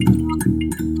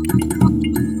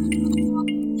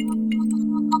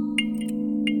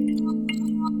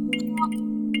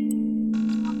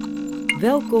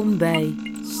Welkom bij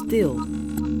Stil.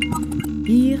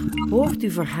 Hier hoort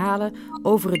u verhalen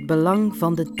over het belang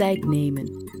van de tijd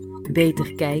nemen,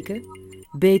 beter kijken,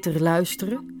 beter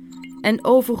luisteren en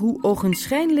over hoe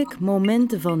ogenschijnlijk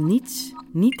momenten van niets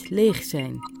niet leeg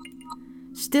zijn.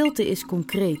 Stilte is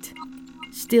concreet.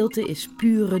 Stilte is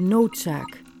pure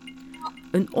noodzaak.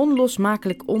 Een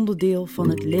onlosmakelijk onderdeel van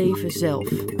het leven zelf.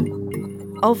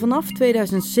 Al vanaf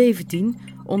 2017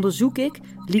 onderzoek ik,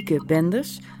 Lieke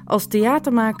Benders, als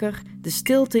theatermaker de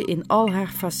stilte in al haar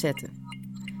facetten.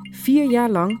 4 jaar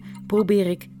lang probeer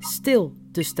ik stil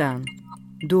te staan.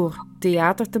 Door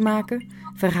theater te maken,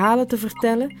 verhalen te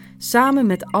vertellen, samen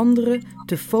met anderen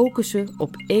te focussen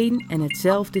op één en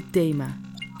hetzelfde thema.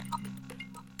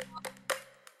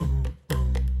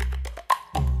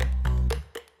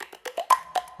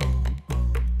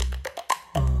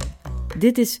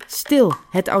 Dit is Stil,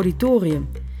 het auditorium.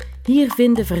 Hier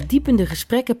vinden verdiepende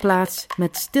gesprekken plaats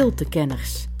met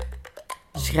stiltekenners.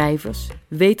 Schrijvers,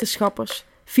 wetenschappers,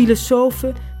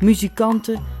 filosofen,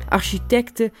 muzikanten,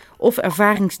 architecten of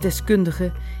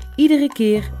ervaringsdeskundigen. Iedere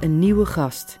keer een nieuwe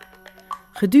gast.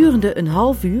 Gedurende een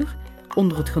half uur,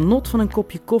 onder het genot van een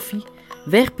kopje koffie,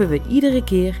 werpen we iedere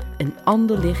keer een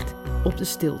ander licht op de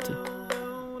stilte.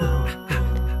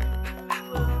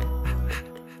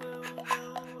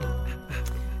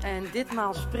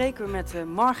 Ditmaal spreken we met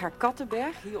Marga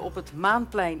Kattenberg hier op het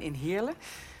Maanplein in Heerlen.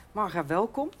 Marga,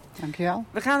 welkom. Dankjewel.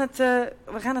 We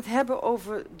gaan het hebben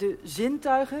over de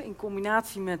zintuigen in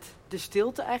combinatie met de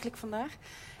stilte eigenlijk vandaag.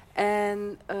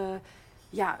 En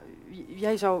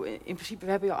jij zou in principe,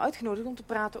 we hebben jou uitgenodigd om te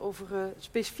praten over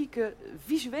specifieke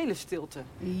visuele stilte.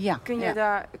 Ja.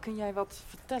 Kun jij wat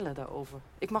vertellen daarover?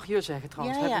 Ik mag je zeggen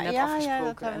trouwens, we hebben net afgesproken.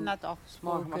 Ja, dat hebben we net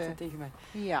afgesproken. Marga mag dat tegen mij.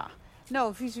 Ja.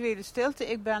 Nou, visuele stilte.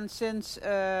 Ik ben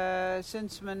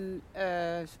sinds mijn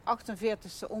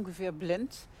 48e ongeveer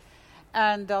blind.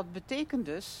 En dat betekent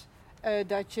dus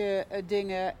dat je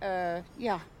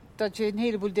dat je een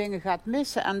heleboel dingen gaat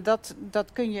missen. En dat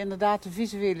kun je inderdaad de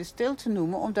visuele stilte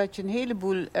noemen, omdat je een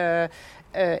heleboel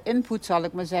input, zal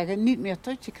ik maar zeggen, niet meer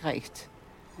tot je krijgt.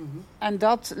 Mm-hmm. En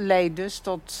dat leidt dus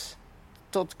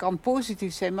tot kan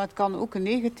positief zijn, maar het kan ook een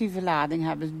negatieve lading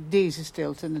hebben, deze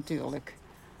stilte natuurlijk.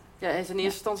 Ja, in eerste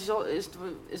instantie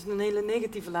is het een hele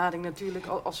negatieve lading natuurlijk,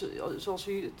 zoals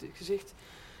u het gezicht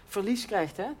verlies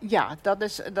krijgt, hè? Ja,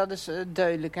 dat is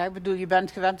duidelijk. Hè? Ik bedoel, je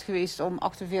bent gewend geweest om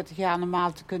 48 jaar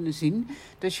normaal te kunnen zien.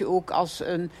 Dus je ook als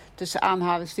een, tussen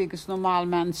aanhalingstekens, normaal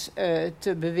mens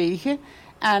te bewegen.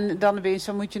 En dan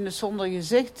opeens moet je het zonder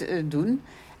gezicht doen.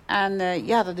 En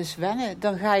dat is wennen.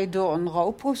 Dan ga je door een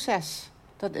rouwproces.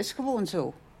 Dat is gewoon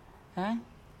zo. Hè?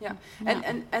 Ja,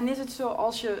 en is het zo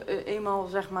als je eenmaal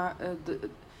zeg maar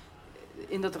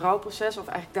in dat rouwproces of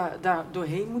eigenlijk daar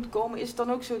doorheen moet komen, is het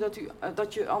dan ook zo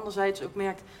dat je anderzijds ook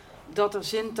merkt dat er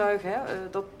zintuigen,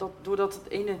 dat doordat het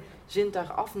ene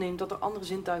zintuig afneemt, dat er andere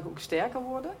zintuigen ook sterker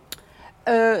worden?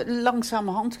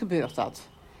 Langzamerhand gebeurt dat.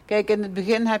 Kijk, in het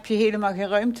begin heb je helemaal geen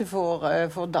ruimte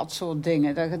voor dat soort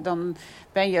dingen. Dan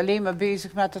ben je alleen maar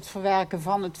bezig met het verwerken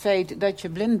van het feit dat je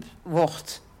blind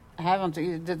wordt. Want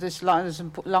dit is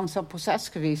een langzaam proces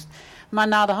geweest. Maar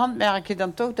na de hand merk je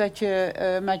dan toch dat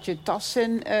je met je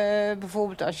tassen,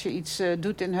 bijvoorbeeld als je iets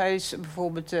doet in huis,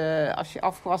 bijvoorbeeld als je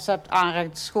afgewas hebt,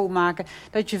 aanrecht, schoonmaken,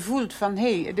 dat je voelt van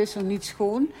het is nog niet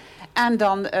schoon. En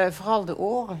dan vooral de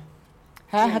oren.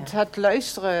 Het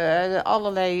luisteren,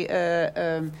 allerlei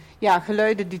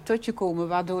geluiden die tot je komen,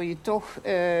 waardoor je toch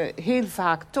heel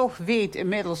vaak toch weet,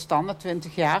 inmiddels dan, na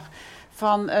 20 jaar...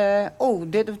 van,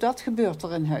 dit of dat gebeurt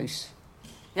er in huis.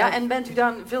 Ja, en bent u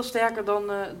dan veel sterker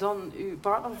dan uw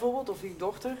partner bijvoorbeeld, of uw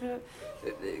dochter?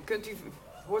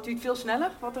 Hoort u het veel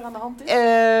sneller, wat er aan de hand is?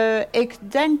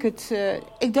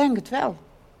 Ik denk het wel.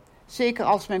 Zeker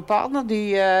als mijn partner,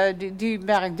 die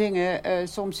merkt dingen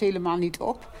soms helemaal niet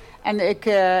op. En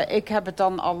ik heb het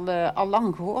dan al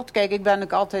lang gehoord. Kijk, ik ben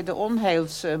ook altijd de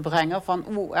onheilsbrenger van...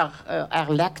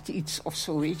 er lekt iets of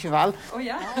zo, weet je wel. Oh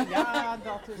ja? Ja,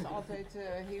 dat is altijd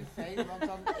heel fijn. Want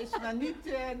dan is men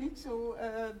niet zo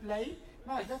blij.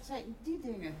 Maar dat zijn die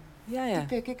dingen. Ja. Die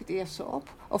pik ik het eerste op.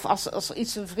 Of als er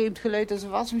iets een vreemd geluid is, een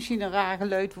wasmachine een raar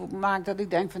geluid maakt... dat ik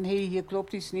denk van, hier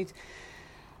klopt iets niet.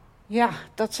 Ja,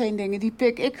 dat zijn dingen die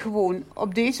pik ik gewoon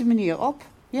op deze manier op.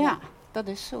 Ja. Dat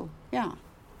is zo, ja.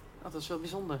 Dat is wel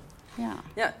bijzonder.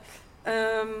 Ja.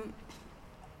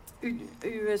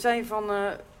 U zei van,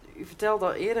 u vertelde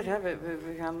al eerder, hè,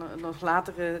 we gaan nog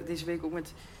later deze week ook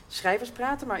met schrijvers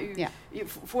praten, maar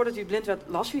voordat u blind werd,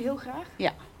 las u heel graag?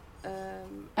 Ja.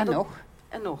 En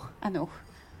nog.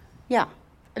 Ja,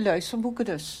 luisterboeken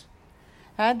dus.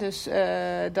 Dus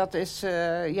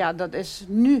dat is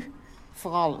nu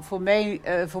vooral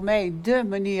voor mij de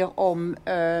manier om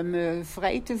me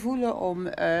vrij te voelen, om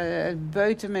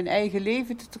buiten mijn eigen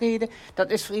leven te treden. Dat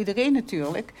is voor iedereen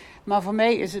natuurlijk. Maar voor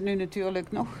mij is het nu natuurlijk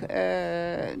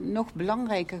nog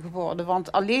belangrijker geworden.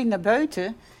 Want alleen naar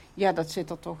buiten, ja, dat zit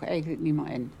er toch eigenlijk niet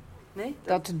meer in. Nee?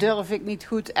 Dat durf ik niet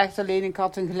goed. Echt alleen, ik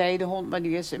had een geleidehond, maar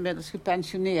die is inmiddels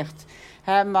gepensioneerd.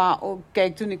 Maar ook,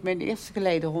 kijk, toen ik mijn eerste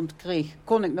geleidehond kreeg,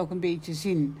 kon ik nog een beetje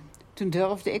zien. Toen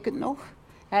durfde ik het nog.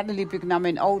 Dan liep ik naar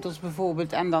mijn ouders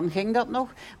bijvoorbeeld en dan ging dat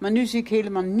nog. Maar nu zie ik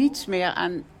helemaal niets meer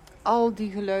aan al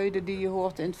die geluiden die je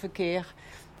hoort in het verkeer.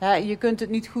 Je kunt het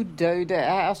niet goed duiden.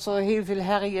 Als er heel veel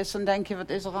herrie is, dan denk je, wat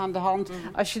is er aan de hand?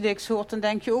 Mm-hmm. Als je niks hoort, dan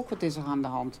denk je ook, wat is er aan de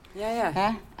hand?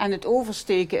 Ja. En het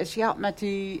oversteken is, met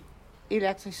die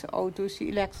elektrische auto's, die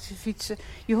elektrische fietsen,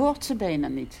 je hoort ze bijna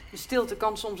niet. De stilte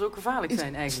kan soms ook gevaarlijk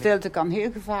zijn eigenlijk. Stilte kan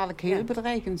heel gevaarlijk, heel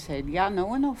bedreigend zijn. Ja,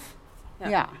 nou en of.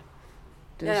 Ja.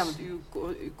 Dus. Ja, want uw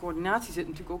coördinatie zit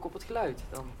natuurlijk ook op het geluid.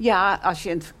 Dan. Ja, als je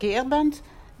in het verkeer bent,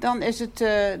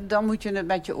 dan moet je het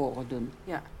met je oren doen.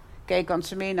 Ja. Kijk, want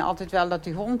ze menen altijd wel dat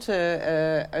die hond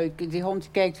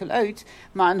die kijkt wel uit.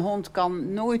 Maar een hond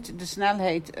kan nooit de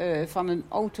snelheid van een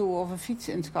auto of een fiets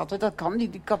inschatten. Dat kan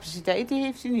niet, die capaciteit die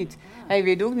heeft hij niet. Ja. Hij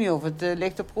weet ook niet of het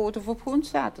licht op rood of op groen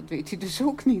staat. Dat weet hij dus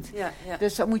ook niet. Ja.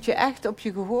 Dus dat moet je echt op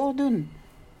je gehoor doen.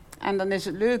 En dan is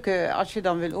het leuke, als je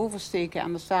dan wil oversteken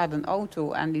en er staat een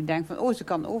auto en die denkt van, ze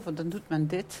kan over, dan doet men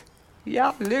dit.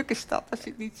 Ja, leuk is dat, als je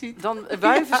het niet ziet. Dan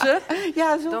wuiven ze?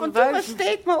 Ja, zo van,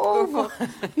 steek maar over.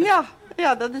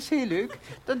 Ja, dat is heel leuk.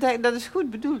 Dat is goed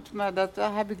bedoeld, maar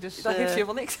daar heb ik dus... Daar heeft je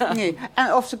helemaal niks aan. Nee.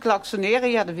 En of ze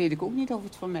klaksoneren, dan weet ik ook niet of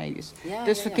het voor mij is.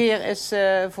 Dus verkeer is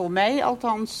voor mij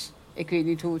althans... Ik weet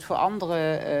niet hoe het voor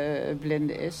andere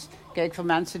blinden is. Kijk, voor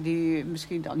mensen die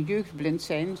misschien dan jeugdblind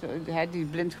zijn, die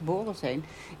blind geboren zijn,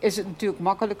 is het natuurlijk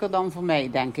makkelijker dan voor mij,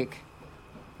 denk ik.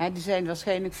 Die zijn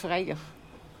waarschijnlijk vrijer.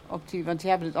 Want die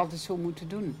hebben het altijd zo moeten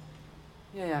doen.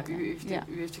 Ja. U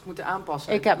heeft zich moeten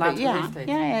aanpassen. Ik heb leeftijd.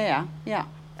 Ja.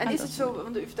 En is het zo,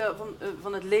 want u vertelt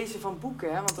van het lezen van boeken,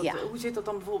 hè? Want hoe zit dat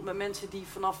dan bijvoorbeeld met mensen die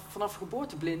vanaf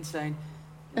geboorte blind zijn?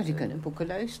 Nou, die kunnen boeken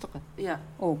luisteren. Ja.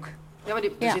 Ook. Ja, maar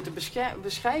er zitten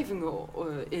beschrijvingen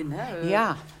in, hè?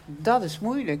 Ja, dat is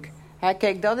moeilijk.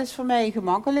 Kijk, dat is voor mij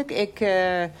gemakkelijk.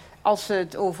 Als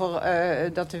het over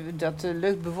dat de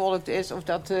lucht bewolkt is of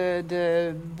dat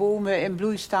de bomen in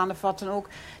bloei staan of wat dan ook,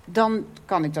 dan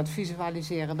kan ik dat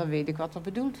visualiseren. Dan weet ik wat er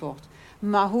bedoeld wordt.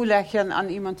 Maar hoe leg je aan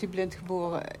iemand die blind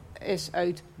geboren is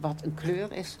uit wat een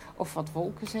kleur is of wat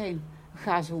wolken zijn?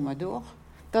 Ga zo maar door.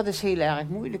 Dat is heel erg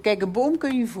moeilijk. Kijk, een boom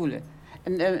kun je voelen.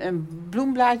 Een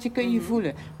bloemblaadje kun je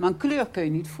voelen. Maar een kleur kun je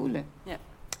niet voelen.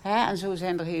 Ja. En zo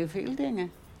zijn er heel veel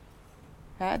dingen.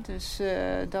 Dus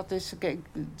dat is... Kijk,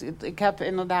 ik heb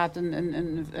inderdaad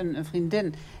een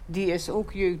vriendin. Die is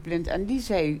ook jeugdblind. En die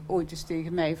zei ooit eens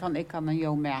tegen mij van... Ik kan aan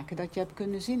jou merken dat je hebt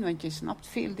kunnen zien. Want je snapt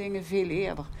veel dingen veel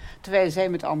eerder. Terwijl zij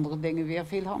met andere dingen weer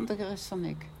veel handiger is dan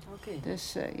ik. Okay.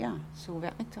 Dus zo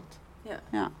werkt dat.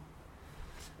 Ja.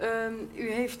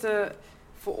 U heeft...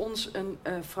 voor ons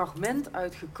een fragment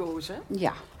uitgekozen.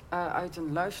 Ja. Uit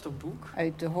een luisterboek.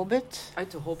 Uit de Hobbit.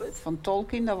 Uit de Hobbit. Van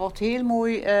Tolkien. Daar wordt heel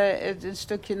mooi een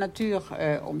stukje natuur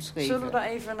omschreven. Zullen we daar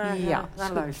even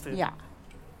naar luisteren? Ja.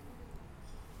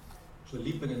 Ze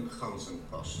liepen in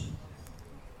ganzenpas.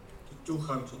 De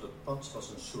toegang tot het pad was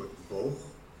een soort boog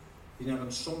die naar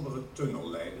een sombere tunnel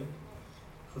leidde,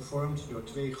 gevormd door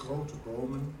 2 grote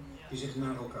bomen die zich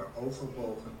naar elkaar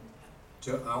overbogen,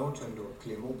 te oud en door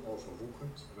klimop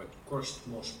overwoekerd, met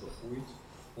korstmos begroeid,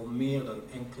 om meer dan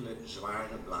enkele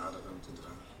zware bladeren te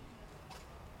dragen.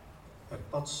 Het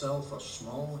pad zelf was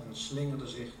smal en slingerde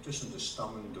zich tussen de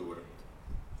stammen door.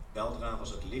 Weldra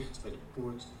was het licht bij de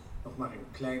poort nog maar een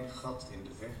klein gat in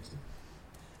de verte,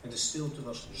 en de stilte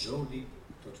was zo diep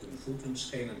dat hun voeten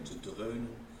schenen te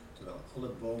dreunen, terwijl alle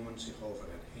bomen zich over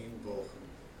hen heen bogen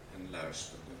en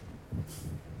luisterden.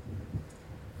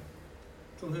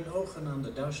 Toen hun ogen aan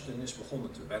de duisternis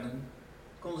begonnen te wennen,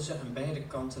 konden ze aan beide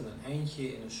kanten een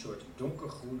eindje in een soort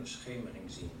donkergroene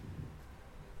schemering zien.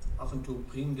 Af en toe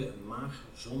priemde een mager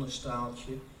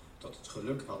zonnestraaltje dat het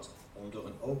geluk had om door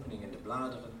een opening in de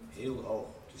bladeren heel hoog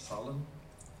te vallen,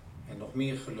 en nog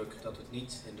meer geluk dat het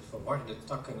niet in de verwarde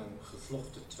takken en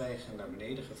gevlochten twijgen naar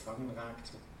beneden gevangen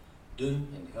raakte, dun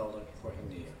en helder voor hen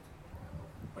neer.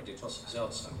 Maar dit was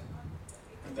zeldzaam,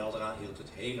 en weldra hield het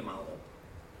helemaal op.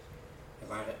 Er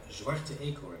waren zwarte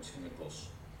eekhoorns in het bos.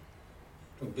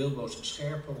 Toen Bilbo's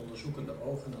scherpe, onderzoekende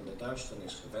ogen aan de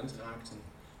duisternis gewend raakten,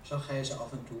 zag hij ze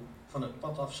af en toe van het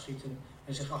pad afschieten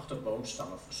en zich achter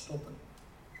boomstammen verstoppen.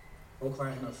 Ook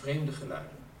waren er vreemde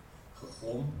geluiden.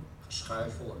 Gegrom,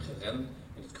 geschuifel en geren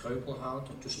in het kreupelhout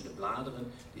en tussen de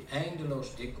bladeren die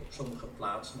eindeloos dik op sommige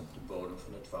plaatsen op de bodem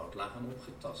van het woud lagen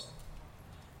opgetast.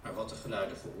 Maar wat de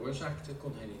geluiden veroorzaakte,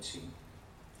 kon hij niet zien.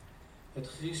 Het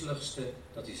griezeligste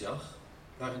dat hij zag,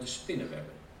 waren de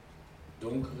spinnenwebben.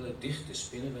 Donkere, dichte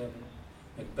spinnenwebben,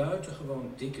 met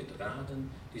buitengewoon dikke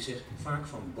draden die zich vaak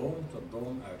van boom tot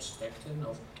boom uitstrekten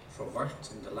of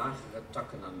verward in de lagere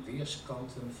takken aan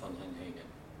weerskanten van hen hingen.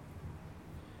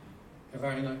 Er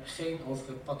waren er geen over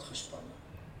het pad gespannen,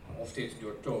 maar of dit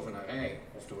door tovenarij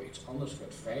of door iets anders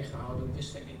werd vrijgehouden,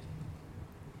 wist hij niet.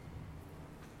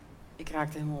 Ik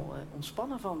raakte helemaal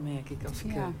ontspannen van, merk ik, als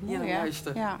ik hier naar ja.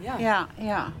 luister.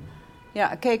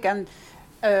 Ja, kijk, en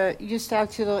je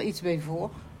stelt je er iets bij voor.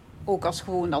 Ook als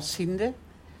ziende.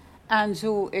 En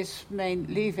zo is mijn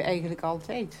leven eigenlijk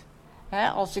altijd.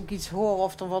 Als ik iets hoor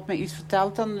of er wordt mij iets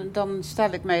verteld, dan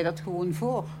stel ik mij dat gewoon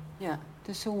voor. Ja.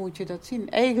 Dus zo moet je dat zien.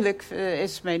 Eigenlijk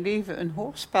is mijn leven een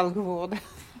hoorspel geworden.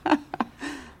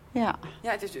 Ja.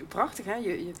 Ja, het is prachtig, hè?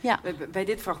 Bij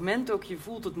dit fragment ook, je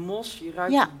voelt het mos, je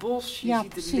ruikt Ja. het bos, je, Ja,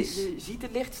 ziet de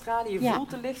lichtstralen, je Ja. voelt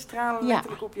de lichtstralen Ja.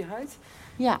 letterlijk op je huid.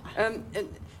 Ja.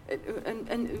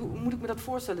 En hoe moet ik me dat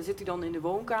voorstellen? Zit u dan in de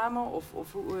woonkamer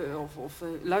of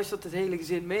luistert het hele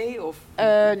gezin mee? Of?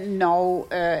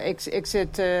 Ik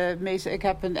zit meestal. Ik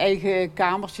heb een eigen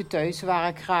kamertje thuis waar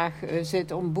ik graag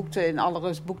zit om in alle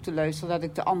rust boek te luisteren, dat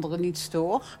ik de anderen niet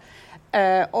stoor.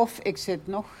 Of ik zit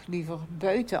nog liever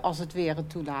buiten als het weer het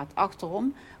toelaat,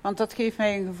 achterom. Want dat geeft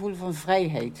mij een gevoel van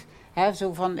vrijheid.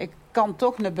 Zo van, ik kan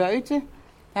toch naar buiten.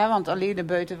 Want alleen naar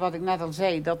buiten, wat ik net al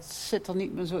zei, dat zit er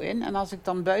niet meer zo in. En als ik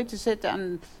dan buiten zit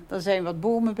en er zijn wat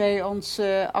bomen bij ons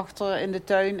achter in de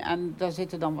tuin en daar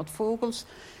zitten dan wat vogels.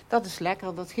 Dat is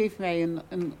lekker, dat geeft mij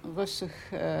een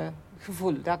rustig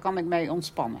gevoel. Daar kan ik mij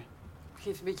ontspannen.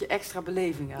 Geeft een beetje extra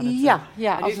beleving aan het. Ja,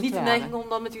 en u heeft niet de neiging om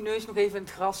dan met uw neus nog even in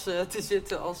het gras te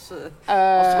zitten als er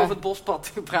over het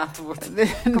bospad gepraat wordt.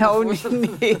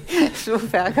 Nee,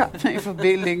 zover gaat mijn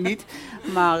verbeelding niet.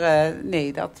 Maar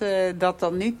nee, dat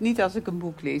dan niet. Niet als ik een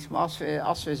boek lees, maar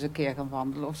als we eens een keer gaan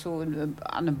wandelen of zo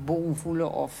aan een boom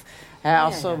voelen. Of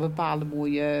als er bepaalde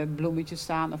mooie bloemetjes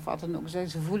staan of wat dan ook.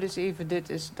 Zeggen ze, voel eens even, dit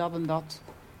is dat en dat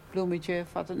bloemetje.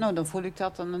 Nou, dan voel ik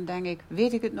dat en dan denk ik,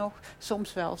 weet ik het nog?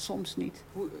 Soms wel, soms niet.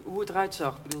 Hoe het eruit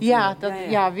zag, bedoel je?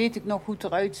 Ja, weet ik nog hoe het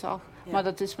eruit zag. Ja. Maar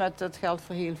dat geldt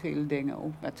voor heel veel dingen,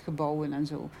 ook met gebouwen en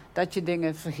zo. Dat je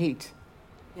dingen vergeet.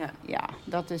 Ja,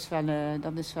 dat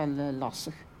is wel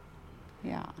lastig.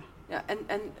 Ja. Ja,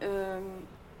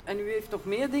 en u heeft nog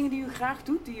meer dingen die u graag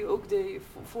doet, die u ook deed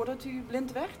voordat u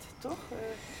blind werd, toch?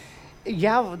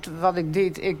 Ja, wat ik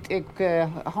deed, ik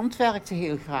handwerkte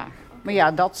heel graag. Maar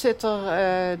ja, dat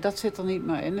zit er niet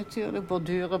meer in natuurlijk.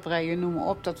 Borduren, breien, noem maar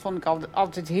op. Dat vond ik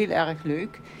altijd heel erg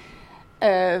leuk.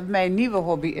 Mijn nieuwe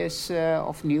hobby is,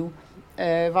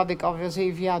 wat ik alweer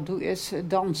 7 jaar doe, is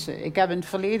dansen. Ik heb in het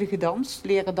verleden gedanst.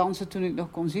 Leren dansen toen ik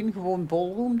nog kon zien. Gewoon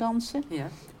ballroom dansen. Ja.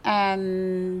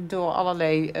 En door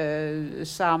allerlei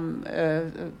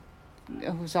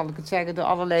hoe zal ik het zeggen, door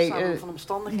allerlei... Samenloop van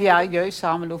omstandigheden. Ja, juist,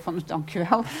 samenloop van,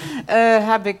 dankjewel.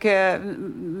 Heb ik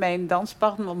mijn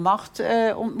danspartner Mart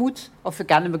ontmoet. Of we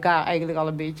kennen elkaar eigenlijk al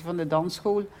een beetje van de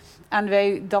dansschool. En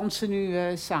wij dansen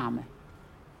nu samen.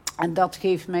 En dat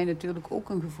geeft mij natuurlijk ook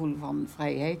een gevoel van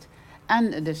vrijheid.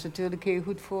 En het is natuurlijk heel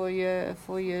goed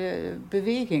voor je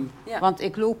beweging. Ja. Want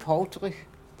ik loop houterig.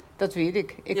 Dat weet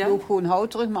ik. Ik loop gewoon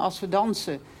houterig, maar als we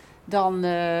dansen,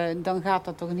 dan gaat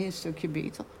dat toch een heel stukje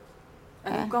beter.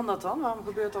 En hoe kan dat dan? Waarom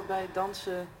gebeurt dat bij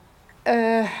dansen?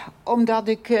 Omdat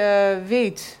ik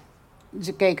weet...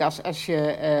 Kijk, als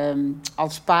je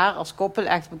als paar, als koppel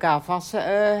echt elkaar vast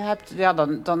hebt... Ja,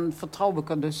 dan vertrouw ik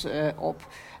er dus op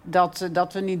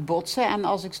dat we niet botsen. En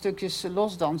als ik stukjes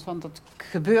losdans, want dat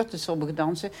gebeurt in sommige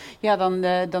dansen... Ja,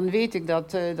 dan weet ik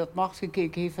dat Mart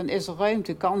gekeken heeft van... Is er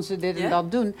ruimte? Kan ze dit en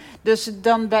dat doen? Dus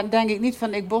dan denk ik niet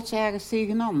van, ik bots ergens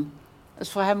tegenaan. Dat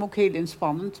is voor hem ook heel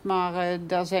inspannend, maar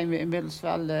daar zijn we inmiddels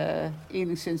wel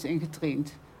enigszins in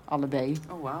getraind, allebei.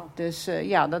 Oh, wow. Dus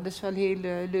dat is wel heel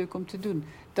leuk om te doen.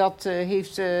 Dat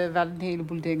heeft wel een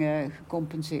heleboel dingen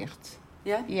gecompenseerd.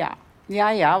 Ja?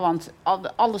 Ja, want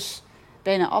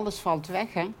bijna alles valt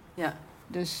weg, hè. Ja.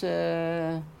 Dus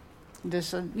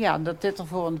dat dit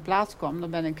ervoor in de plaats kwam, daar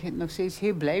ben ik nog steeds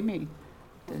heel blij mee.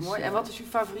 Dus, mooi. En wat is uw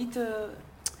favoriete...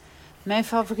 Mijn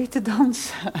favoriete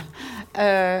dans?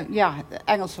 De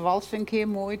Engelse wals vind ik heel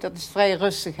mooi. Dat is vrij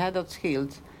rustig, hè? Dat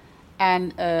scheelt. En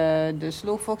de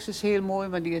slowfox is heel mooi,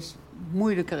 maar die is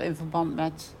moeilijker in verband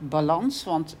met balans.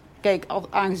 Want kijk,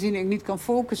 aangezien ik niet kan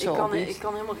focussen Ik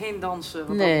kan helemaal geen dansen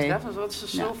wat Nee. dat betreft. Dus wat is de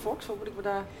slow fox? Wat moet ik me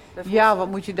daar bij Ja, voorstellen? wat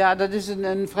moet je daar? Dat is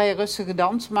een vrij rustige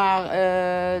dans, maar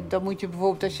dan moet je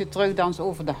bijvoorbeeld als je terugdanst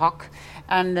over de hak.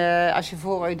 En als je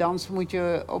vooruit danst, moet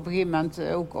je op een gegeven moment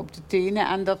ook op de tenen.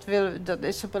 En dat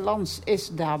is de balans is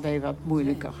daarbij wat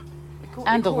moeilijker.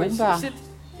 En de rumba.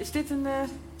 Is dit een...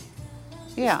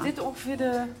 Ja, Is dit ongeveer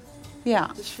de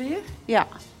sfeer? ja,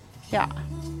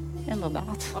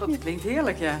 inderdaad. Oh, dat klinkt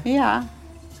heerlijk, ja.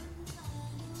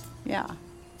 Ja.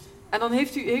 En dan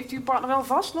heeft u uw partner wel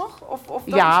vast nog? Of dat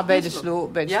Ja, is bij de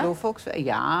wisselend? slow fox.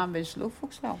 Ja, bij de slow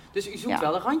fox wel. Dus u zoekt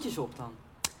wel de randjes op dan?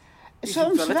 U zoekt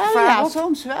Soms wel het wel, gevaar ja, op?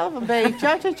 soms wel. Bij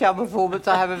Tja bijvoorbeeld,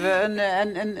 daar hebben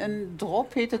we een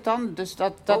drop, heet het dan. Dus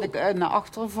dat ik naar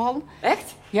achteren val.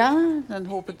 Echt? Ja, dan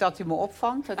hoop ik dat hij me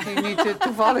opvangt. Dat hij niet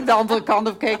toevallig de andere kant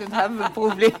op kijkt, dan hebben we een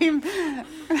probleem.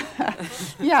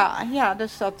 ja,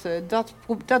 dus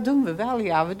dat doen we wel.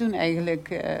 Ja, we doen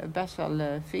eigenlijk best wel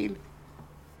veel.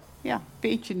 Ja,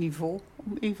 beetje niveau,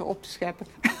 om even op te scheppen.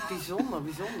 Bijzonder,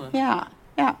 bijzonder. Ja.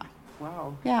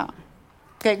 Wauw. Ja.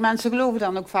 Kijk, mensen geloven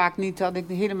dan ook vaak niet dat ik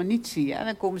helemaal niets zie. En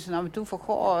dan komen ze naar me toe van,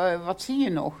 goh, wat zie je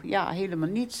nog? Ja, helemaal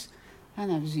niets. En dan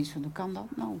hebben ze iets van, hoe kan dat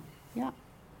nou? Ja.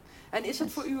 En is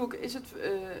het voor u ook,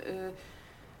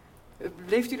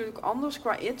 leeft u dat ook anders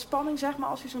qua inspanning, zeg maar,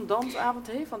 als u zo'n dansavond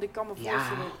heeft? Want ik kan me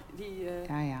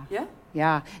voorstellen, Ja?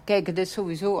 Ja, kijk, het is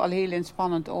sowieso al heel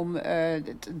inspannend om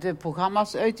de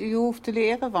programma's uit je hoofd te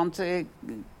leren. Want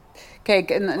kijk,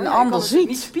 een ander ziet...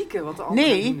 niet spieken wat de ander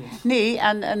doen is. Nee,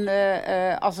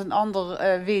 en als een ander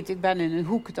weet, ik ben in een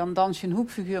hoek, dan dans je een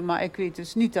hoekfiguur. Maar ik weet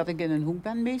dus niet dat ik in een hoek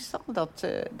ben meestal.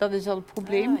 Dat is al het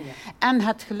probleem. Ja. En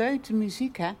het geluid, de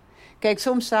muziek, hè. Kijk,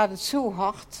 soms staat het zo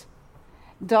hard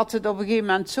dat het op een gegeven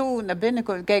moment zo naar binnen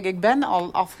komt. Kijk, ik ben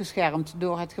al afgeschermd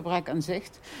door het gebrek aan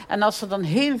zicht. En als er dan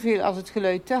als het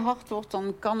geluid te hard wordt,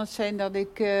 dan kan het zijn dat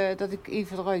ik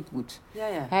even eruit moet. Ja.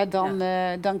 Hè,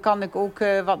 dan kan ik ook,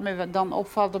 wat me dan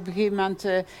opvalt, op een gegeven moment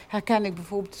herken ik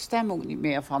bijvoorbeeld de stem ook niet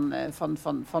meer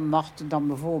van Marten dan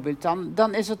bijvoorbeeld.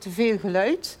 Dan is er te veel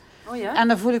geluid. Oh ja? En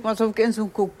dan voel ik me alsof ik in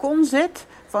zo'n cocon zit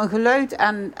van geluid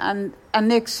en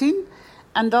niks zien.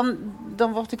 En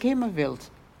dan word ik helemaal wild.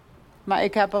 Maar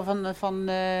ik heb er van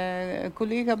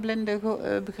collega blinden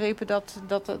begrepen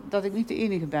dat ik niet de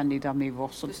enige ben die daarmee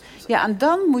worstelt. Dus- Ja, en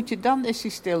dan is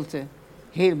die stilte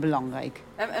heel belangrijk.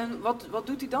 En wat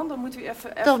doet hij dan? Dan moet u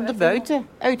even Dan buiten,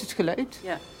 uit het geluid.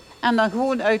 Ja. En dan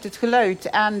gewoon uit het geluid.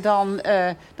 En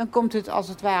dan komt het als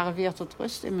het ware weer tot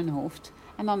rust in mijn hoofd.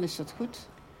 En dan is dat goed.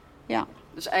 Ja.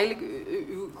 Dus eigenlijk,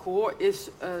 uw gehoor is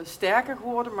sterker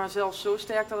geworden, maar zelfs zo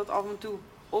sterk dat het af en toe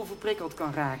overprikkeld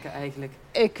kan raken eigenlijk.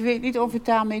 Ik weet niet of het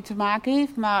daarmee te maken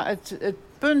heeft, maar het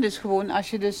punt is gewoon, als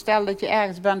je dus stelt dat je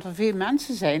ergens bent waar veel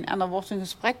mensen zijn en er wordt een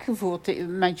gesprek gevoerd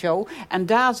met jou en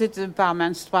daar zitten een paar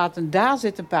mensen te praten en daar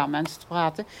zitten een paar mensen te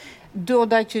praten,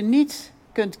 doordat je niet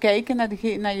kunt kijken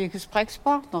naar je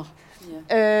gesprekspartner,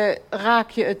 raak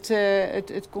je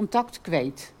het contact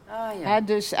kwijt. Ah, ja. Hè,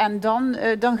 dus, en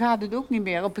dan gaat het ook niet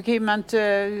meer. Op een gegeven moment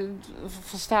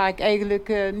versta ik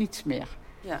eigenlijk niets meer.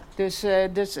 Ja. Dus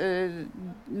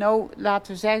nou,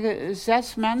 laten we zeggen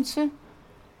 6 mensen.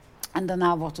 En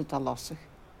daarna wordt het al lastig.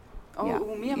 Oh, Ja.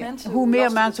 hoe meer mensen... Hoe meer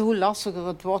lastiger- mensen, hoe lastiger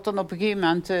het wordt. Dan op een gegeven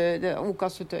moment, ook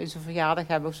als we thuis een verjaardag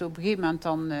hebben of zo. Op een gegeven moment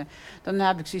dan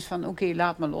heb ik zoiets van, oké,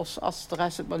 laat me los. Als de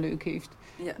rest het maar leuk heeft.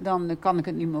 Ja. Dan kan ik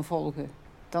het niet meer volgen.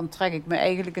 Dan trek ik me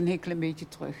eigenlijk een heel klein beetje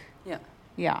terug. Ja.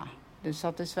 Ja, dus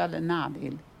dat is wel een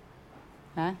nadeel.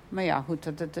 Hè? Maar ja, goed,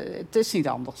 het is niet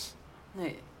anders.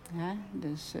 Nee. Hè?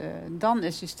 Dus dan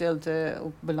is die stilte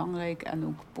ook belangrijk en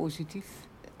ook positief.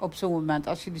 Op zo'n moment,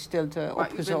 als je die stilte Maar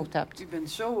opgezocht hebt. U bent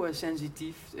zo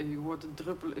sensitief. U hoort een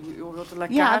druppel, u hoort de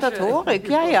lekkage. Ja, dat hoor ik.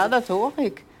 Ja, dat hoor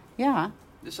ik. Ja.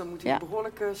 Dus dan moet u Ja.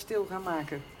 behoorlijk stil gaan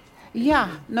maken. Ja,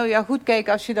 nou ja, goed, kijk,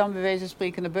 als je dan bij wijze van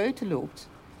spreken naar buiten loopt.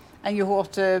 En je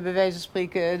hoort bij wijze van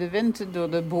spreken de wind door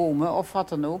de bomen of wat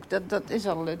dan ook. Dat is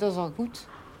al goed.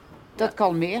 Dat Ja.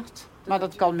 kalmeert. Maar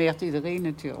dat kalmeert iedereen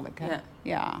natuurlijk. Hè?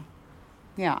 Ja.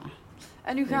 Ja.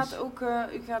 En u Dus-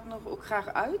 gaat nog ook graag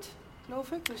uit,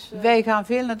 geloof ik? Dus, Wij gaan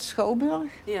veel naar de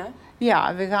Schouwburg. Ja.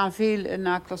 Ja, we gaan veel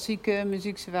naar klassieke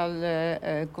muziek, zowel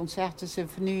concerten,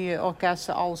 symfonieën,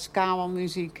 orkesten als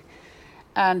kamermuziek.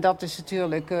 En dat is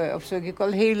natuurlijk op zich ook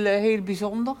wel heel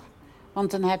bijzonder.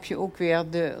 Want dan heb je ook weer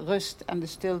de rust en de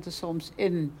stilte soms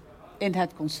in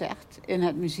het concert, in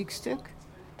het muziekstuk.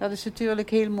 Dat is natuurlijk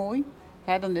heel mooi.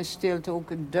 Hè, dan is stilte ook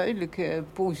duidelijk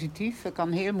positief. Dat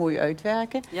kan heel mooi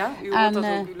uitwerken. Ja, u hoort dat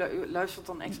ook. U luistert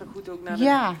dan extra goed ook naar de...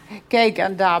 Ja, kijk,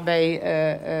 en daarbij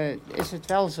is het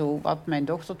wel zo, wat mijn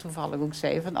dochter toevallig ook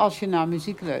zei, van als je naar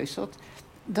muziek luistert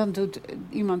dan doet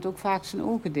iemand ook vaak zijn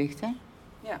ogen dicht, hè?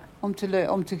 Ja.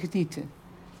 Om te genieten.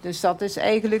 Dus dat is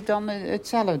eigenlijk dan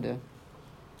hetzelfde.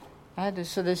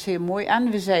 Dus dat is heel mooi.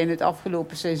 En we zijn het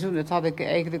afgelopen seizoen, dat had ik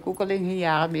eigenlijk ook al in geen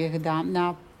jaren meer gedaan, naar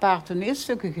een paar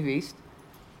toneelstukken geweest.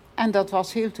 En dat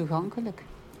was heel toegankelijk.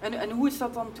 En hoe is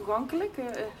dat dan toegankelijk?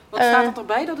 Want staat het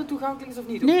erbij dat het toegankelijk is of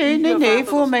niet? Nee.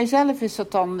 Voor mijzelf is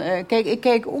dat dan... kijk, ik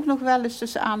kijk ook nog wel eens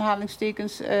tussen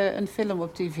aanhalingstekens een film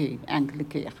op tv, enkele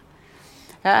keer.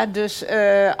 Dus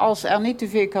als er niet te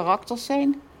veel karakters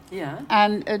zijn... Ja.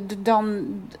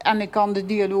 En ik kan de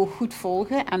dialoog goed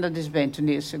volgen, en dat is bij een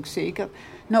toneelstuk zeker.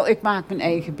 Nou, ik maak mijn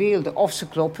eigen beelden. Of ze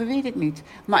kloppen, weet ik niet.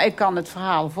 Maar ik kan het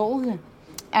verhaal volgen.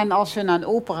 En als we naar een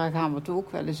opera gaan, we het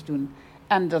ook wel eens doen.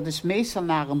 En dat is meestal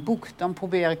naar een boek. Dan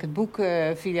probeer ik het boek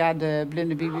via de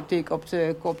blindenbibliotheek op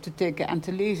de kop te tikken en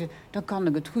te lezen. Dan kan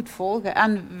ik het goed volgen.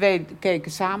 En wij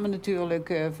kijken samen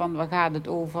natuurlijk van waar gaat het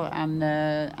over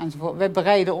enzovoort. Wij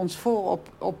bereiden ons voor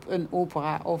op een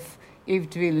opera of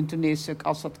eventueel een toneelstuk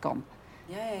als dat kan.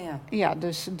 Ja. Ja,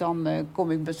 dus dan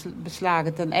kom ik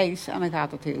beslagen ten ijs en dan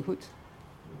gaat het heel goed.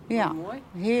 Ja, mooi.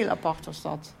 Heel apart was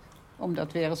dat. Om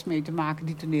dat weer eens mee te maken,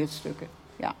 die toneelstukken.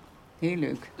 Ja, heel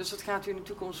leuk. Dus dat gaat u in de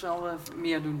toekomst wel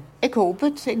meer doen? Ik hoop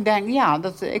het. Ik denk,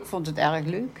 ik vond het erg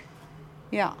leuk.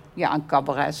 Ja, en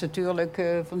cabaret is natuurlijk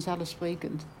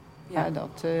vanzelfsprekend. Ja.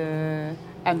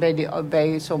 En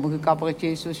bij sommige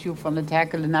cabaretiers, zoals Joep van het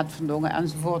Hekkelen, Net van Dongen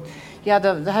enzovoort. Ja,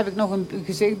 daar heb ik nog een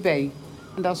gezicht bij.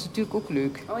 En dat is natuurlijk ook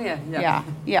leuk. Oh ja.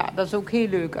 Ja, dat is ook heel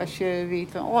leuk als je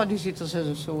weet van, die ziet er zo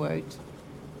of zo uit.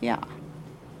 Ja,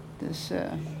 dus...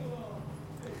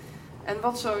 En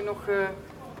wat zou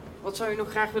u nog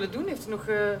graag willen doen? Heeft u nog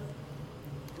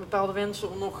bepaalde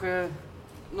wensen om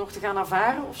nog te gaan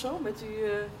ervaren of zo met u?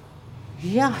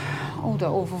 Ja,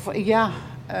 daarover. Ja,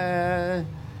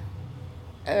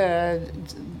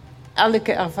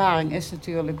 elke ervaring is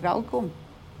natuurlijk welkom.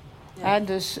 Ja.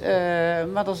 Dus,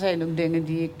 maar er zijn ook dingen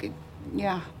die ik...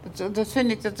 Ja, dat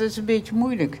vind ik, dat is een beetje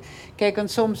moeilijk. Kijk, en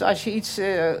soms als je iets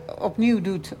opnieuw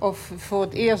doet of voor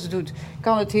het eerst doet,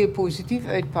 kan het heel positief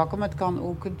uitpakken, maar het kan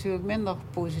ook natuurlijk minder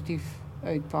positief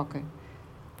uitpakken.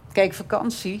 Kijk,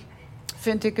 vakantie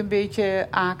vind ik een beetje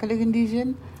akelig in die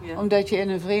zin. Ja. Omdat je in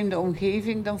een vreemde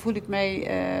omgeving, dan voel ik mij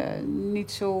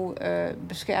niet zo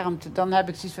beschermd. Dan heb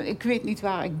ik zoiets van, ik weet niet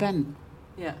waar ik ben.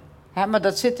 Ja. Maar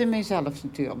dat zit in mijzelf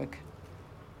natuurlijk.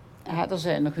 Er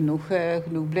zijn er genoeg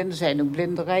blinden. Er zijn ook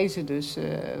blinde reizen, dus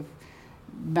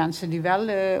mensen die wel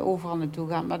overal naartoe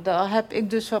gaan. Maar daar heb ik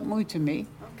dus wat moeite mee.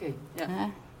 Oké, ja.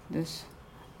 Dus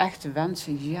echte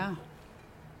wensen, ja.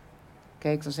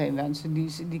 Kijk, er zijn wensen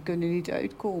die kunnen niet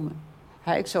uitkomen.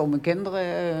 Ik zou mijn kinderen,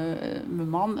 mijn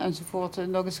man enzovoort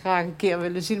nog eens graag een keer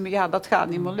willen zien. Maar ja, dat gaat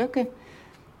niet meer lukken.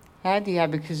 Die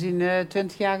heb ik gezien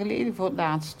 20 jaar geleden voor het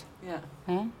laatst. Ja.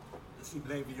 Dus die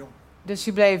bleven jong. Dus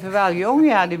die blijven wel jong,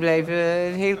 ja. Die blijven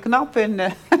heel knap.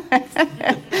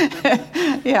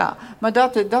 Ja, maar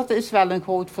dat is wel een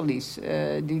groot verlies,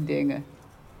 die dingen.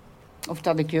 Of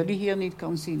dat ik jullie hier niet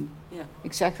kan zien. Ja.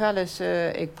 Ik zeg wel eens,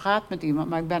 ik praat met iemand,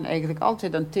 maar ik ben eigenlijk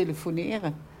altijd aan het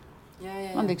telefoneren. Ja.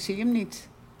 Want ik zie hem niet.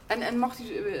 En mag u,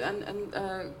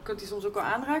 kunt u soms ook wel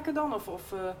aanraken dan?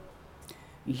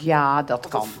 Ja, dat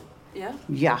kan. Ja?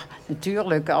 Ja,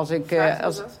 natuurlijk.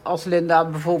 Als Linda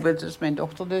bijvoorbeeld, dus mijn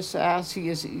dochter dus, als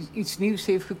hij iets nieuws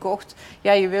heeft gekocht.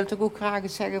 Ja, je wilt ook graag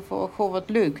eens zeggen voor, goh, wat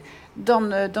leuk.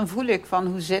 Dan voel ik van,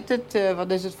 hoe zit het?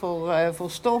 Wat is het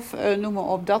voor stof? Noem maar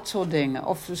op, dat soort dingen.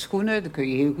 Of schoenen, dat kun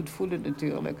je heel goed voelen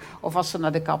natuurlijk. Of als ze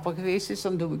naar de kapper geweest is,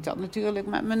 dan doe ik dat natuurlijk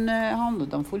met mijn handen.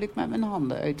 Dan voel ik met mijn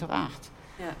handen, uiteraard.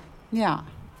 Ja.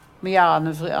 Maar ja,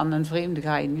 aan een vreemde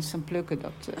ga je niet staan plukken.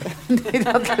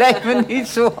 Dat lijkt me niet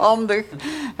zo handig.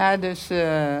 Dus,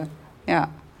 ja.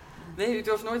 Nee, u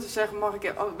durft nooit te zeggen,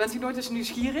 bent u nooit eens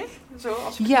nieuwsgierig? Zo,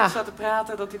 als u staat te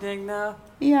praten, dat u denkt, nou,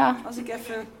 als ik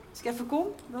even kom,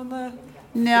 dan...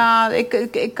 Ja,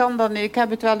 ik kan dat niet. Ik heb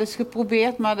het wel eens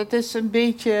geprobeerd, maar het is een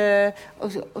beetje...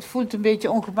 Het voelt een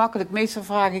beetje ongemakkelijk. Meestal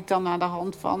vraag ik dan naar de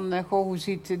hand van, goh, hoe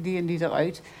ziet die en die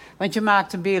eruit? Want je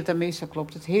maakt een beeld en meestal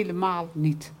klopt het helemaal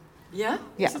niet. Ja?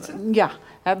 Is dat zo? Ja.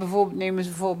 Bijvoorbeeld, nemen ze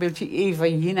een voorbeeldje Eva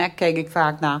Jinek, kijk ik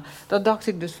vaak naar. Daar dacht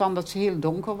ik dus van dat ze heel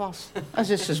donker was. En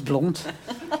ze is dus blond.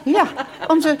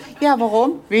 Ja,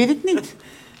 waarom? Weet ik niet.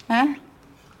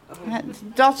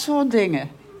 Dat soort dingen.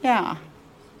 Ja.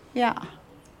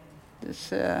 Dus,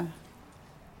 ja,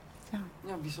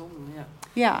 bijzonder,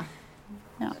 ja. Ja.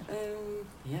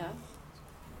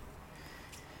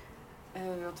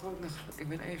 Wat ook nog... Ik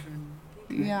ben even...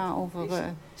 Ja, over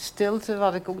stilte,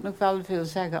 wat ik ook nog wel wil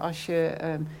zeggen. Als je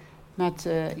met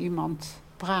iemand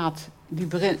praat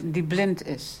die blind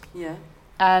is. Ja.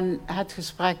 En het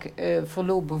gesprek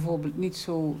verloopt bijvoorbeeld niet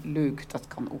zo leuk. Dat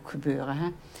kan ook gebeuren, hè.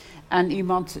 En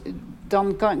iemand,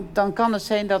 dan kan het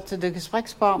zijn dat de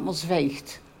gesprekspartner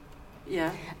zwijgt.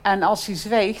 Ja. En als hij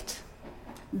zwijgt,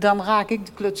 dan raak ik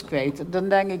de kluts kwijt. Dan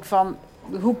denk ik van,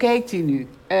 hoe kijkt hij nu?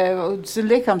 Zijn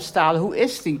lichaamstaal, hoe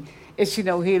is die? Is hij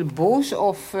nou heel boos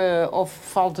of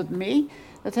valt het mee?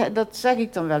 Dat zeg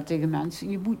ik dan wel tegen mensen.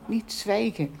 Je moet niet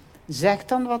zwijgen. Zeg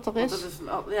dan wat er is.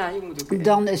 Je moet ook.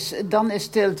 Dan is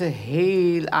stilte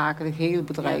heel akelig, heel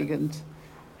bedreigend.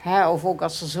 Ja. Of ook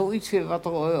als er zoiets, wat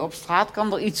er op straat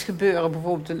kan er iets gebeuren.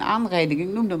 Bijvoorbeeld een aanrijding, ik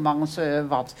noem er maar eens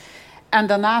wat. En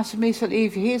daarna is het meestal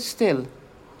even heel stil.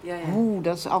 Ja. Oeh,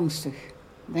 dat is angstig.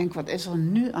 Ik denk, wat is er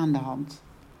nu aan de hand?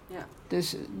 Ja.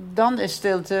 Dus dan is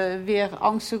stilte weer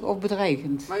angstig of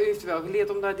bedreigend. Maar u heeft wel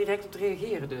geleerd om daar direct op te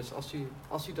reageren dus,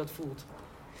 als u dat voelt.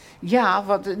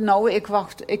 Ja,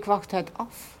 ik wacht het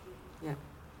af. Ja.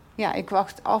 Ja, ik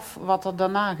wacht af wat er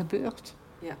daarna gebeurt.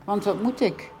 Ja. Want wat moet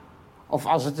ik? Of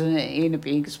als het een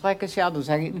 1-op-1 gesprek is, ja, dan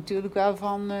zeg ik natuurlijk wel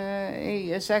van...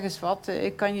 hey, zeg eens wat,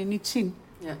 ik kan je niet zien.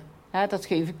 Ja. Dat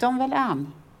geef ik dan wel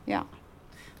aan, ja.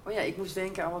 Oh ja, ik moest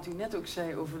denken aan wat u net ook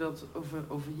zei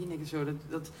over Jinek en zo.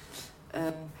 Dat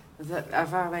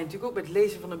ervaren wij natuurlijk ook met het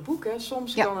lezen van een boek. Hè.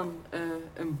 Soms kan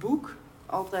een boek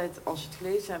altijd, als je het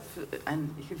gelezen hebt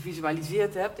en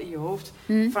gevisualiseerd hebt in je hoofd,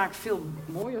 vaak veel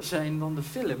mooier zijn dan de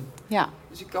film. Ja.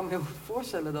 Dus ik kan me heel goed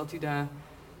voorstellen dat u daar...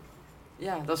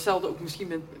 Ja, datzelfde ook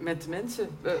misschien met mensen.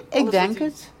 Ik denk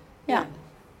het,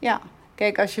 ja.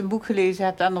 Kijk, als je een boek gelezen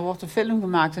hebt en er wordt een film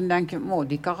gemaakt, dan denk je,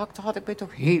 die karakter had ik mij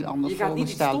toch heel anders voorgesteld. Je gaat niet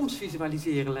iets stoms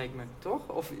visualiseren, lijkt me, toch?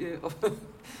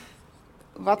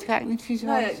 Wat ga ik niet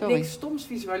visualiseren? Nou ja, niks stoms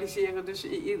visualiseren, dus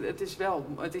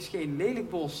het is geen lelijk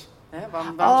bos. Hè?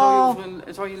 Waarom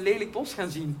zou je een lelijk bos gaan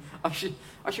zien?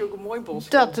 Als je ook een mooi bos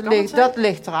dat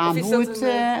ligt eraan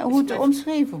hoe het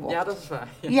omschreven wordt. Ja, dat is waar.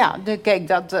 Kijk,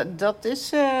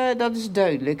 dat is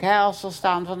duidelijk. Hè? Als er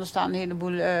staan een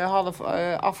heleboel half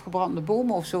afgebrande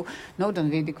bomen of zo. Nou, dan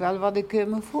weet ik wel wat ik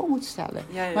me voor moet stellen.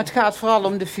 Ja. Maar het gaat vooral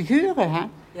om de figuren, hè.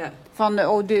 Ja.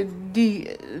 Van,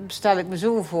 die stel ik me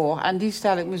zo voor en die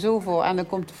stel ik me zo voor. En dan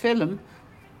komt de film.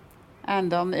 En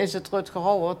dan is het Rutger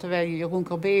Hauer, terwijl je Jeroen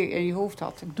Krabbe in je hoofd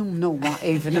had. Ik noem nou maar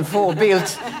even een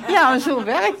voorbeeld. Ja, maar zo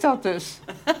werkt dat dus.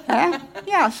 Hè?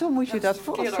 Ja, zo moet je dat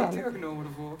voorstellen. Heb je een verkeerde acteur genomen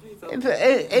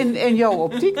ervoor? In jouw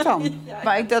optiek dan.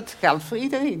 Maar dat geldt voor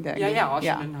iedereen, denk ik. Ja, als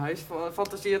je een huis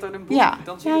fantaseert uit een boek,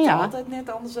 dan ziet het er altijd net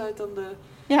anders uit dan de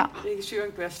regisseur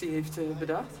in kwestie heeft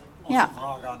bedacht. Als je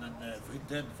vraagt aan een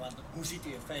vriendin van hoe ziet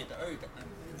hij in feite uit? En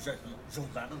dan zeg je zo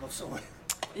Lennon of zo.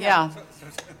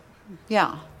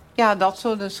 Ja, dat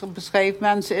zo dus beschreven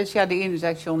mensen is. Ja, de ene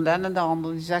zegt John Lennon, de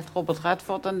andere die zegt Robert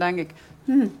Redford. Dan denk ik,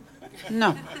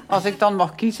 nou, als ik dan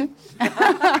mag kiezen.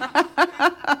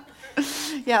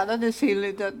 Ja, dat is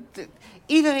heel...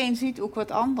 iedereen ziet ook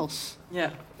wat anders.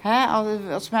 Ja. Hè?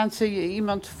 Als mensen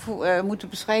iemand moeten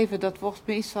beschrijven, dat wordt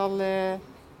meestal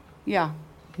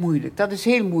moeilijk. Dat is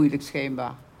heel moeilijk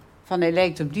schijnbaar. Van hij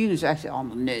lijkt op die, dan zegt de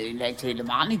ander, nee, hij lijkt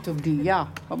helemaal niet op die. Ja,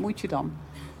 wat moet je dan?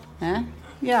 Hè?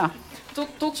 Ja.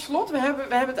 Tot slot, we hebben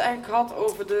het eigenlijk gehad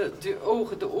over de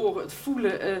ogen, de oren, het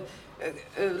voelen.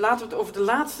 Laten we het over de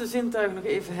laatste zintuigen nog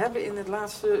even hebben in het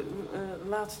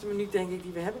laatste minuut, denk ik,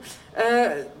 die we hebben.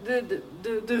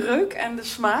 De reuk en de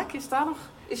smaak,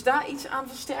 is daar iets aan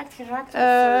versterkt geraakt?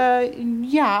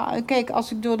 Ja, kijk,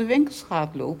 als ik door de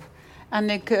winkelstraat loop en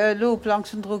ik loop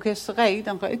langs een drogisterij,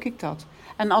 dan ruik ik dat.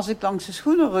 En als ik langs de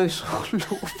schoenenreus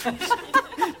loop,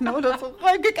 nou, dat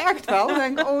ruik ik echt wel. Dan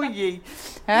denk ik, oh jee.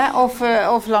 Hè?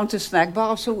 Of langs de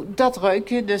snackbar of zo, dat ruik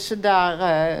je. Dus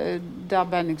daar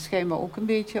ben ik schijnbaar ook een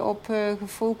beetje op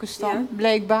gefocust dan,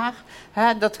 blijkbaar.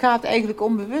 Hè? Dat gaat eigenlijk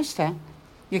onbewust, hè.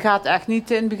 Je gaat echt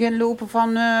niet in het begin lopen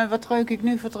van, wat ruik ik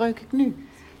nu?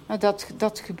 Nou,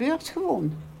 dat gebeurt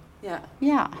gewoon.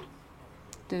 Ja.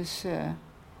 Dus,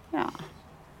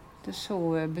 Dus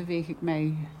zo beweeg ik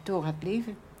mij door het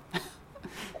leven.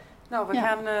 Nou,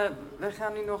 we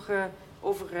gaan nu nog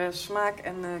over smaak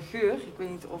en geur. Ik weet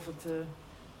niet of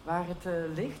waar het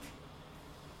ligt.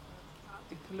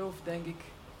 Ik geloof, denk ik,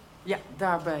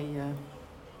 daarbij.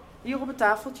 Hier op het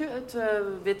tafeltje, het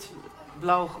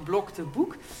wit-blauw geblokte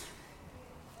boek.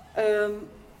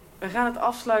 We gaan het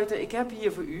afsluiten. Ik heb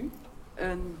hier voor u,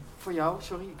 voor jou,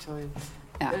 sorry, ik zal je...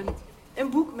 Een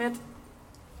boek met,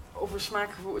 over smaak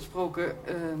gesproken,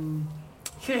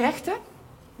 gerechten.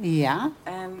 Ja.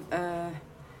 En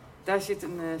Daar zit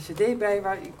een cd bij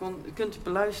waar u kunt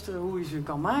beluisteren hoe u ze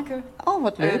kan maken. Oh,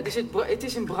 wat leuk. Het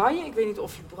is in braille. Ik weet niet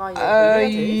of je braille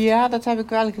geleerd heeft. Ja, dat heb ik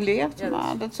wel geleerd, Ja,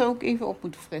 maar dat zou ik even op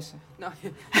moeten frissen. Nou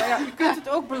ja, u kunt het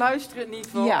ook beluisteren in ieder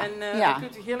geval. Ja, En ja. dan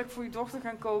kunt u heerlijk voor uw dochter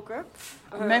gaan koken.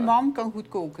 Mijn man kan goed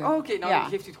koken. Oh, oké, nou Ja. dan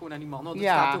geeft u het gewoon aan die man. Want dat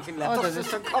Ja. staat ook in letters, Oh, dat dus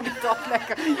is- dan kan hij dat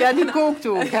lekker. Ja, die kookt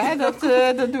ook, hè? Dat doe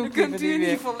Dan ik kunt liever u in niet ieder meer.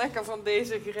 geval lekker van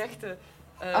deze gerechten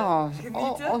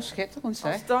genieten. Oh, schitterend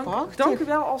zeg. Als dank, Prachtig. dank u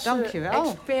wel als Dank je wel.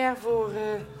 expert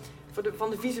van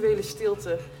de visuele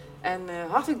stilte. En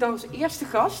hartelijk dank als eerste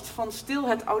gast van Stil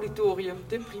het Auditorium,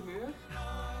 de primeur.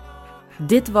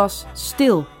 Dit was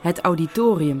Stil het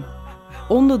Auditorium,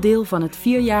 onderdeel van het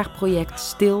 4-jaar-project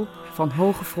Stil van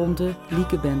Hoge Fronten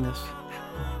Lieke Benders.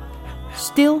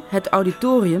 Stil het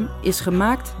Auditorium is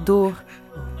gemaakt door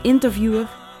interviewer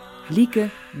Lieke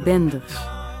Benders.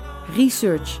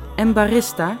 Research en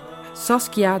barista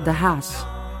Saskia de Haas.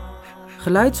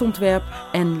 Geluidsontwerp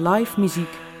en live muziek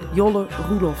Jolle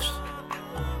Roelofs.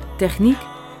 Techniek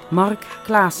Mark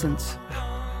Klaasens.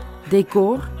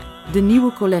 Decor De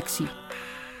Nieuwe Collectie.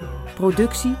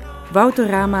 Productie Wouter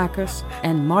Raamakers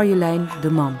en Marjolein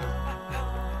de Man.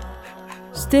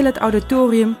 Stil het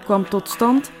Auditorium kwam tot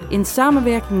stand in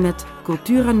samenwerking met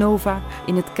Cultura Nova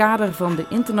in het kader van de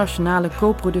internationale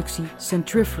co-productie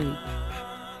Centrifury.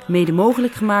 Mede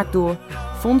mogelijk gemaakt door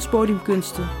Fonds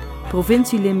Podiumkunsten,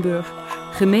 Provincie Limburg,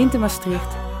 Gemeente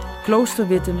Maastricht, Klooster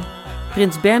Wittem,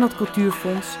 Prins Bernhard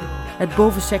Cultuurfonds, het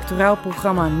bovensectoraal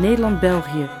programma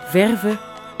Nederland-België Verve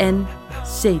en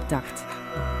CTACT.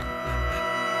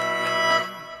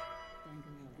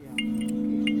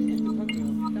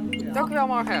 Dank u wel,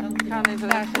 Marga. We gaan even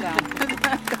Graag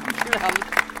gedaan.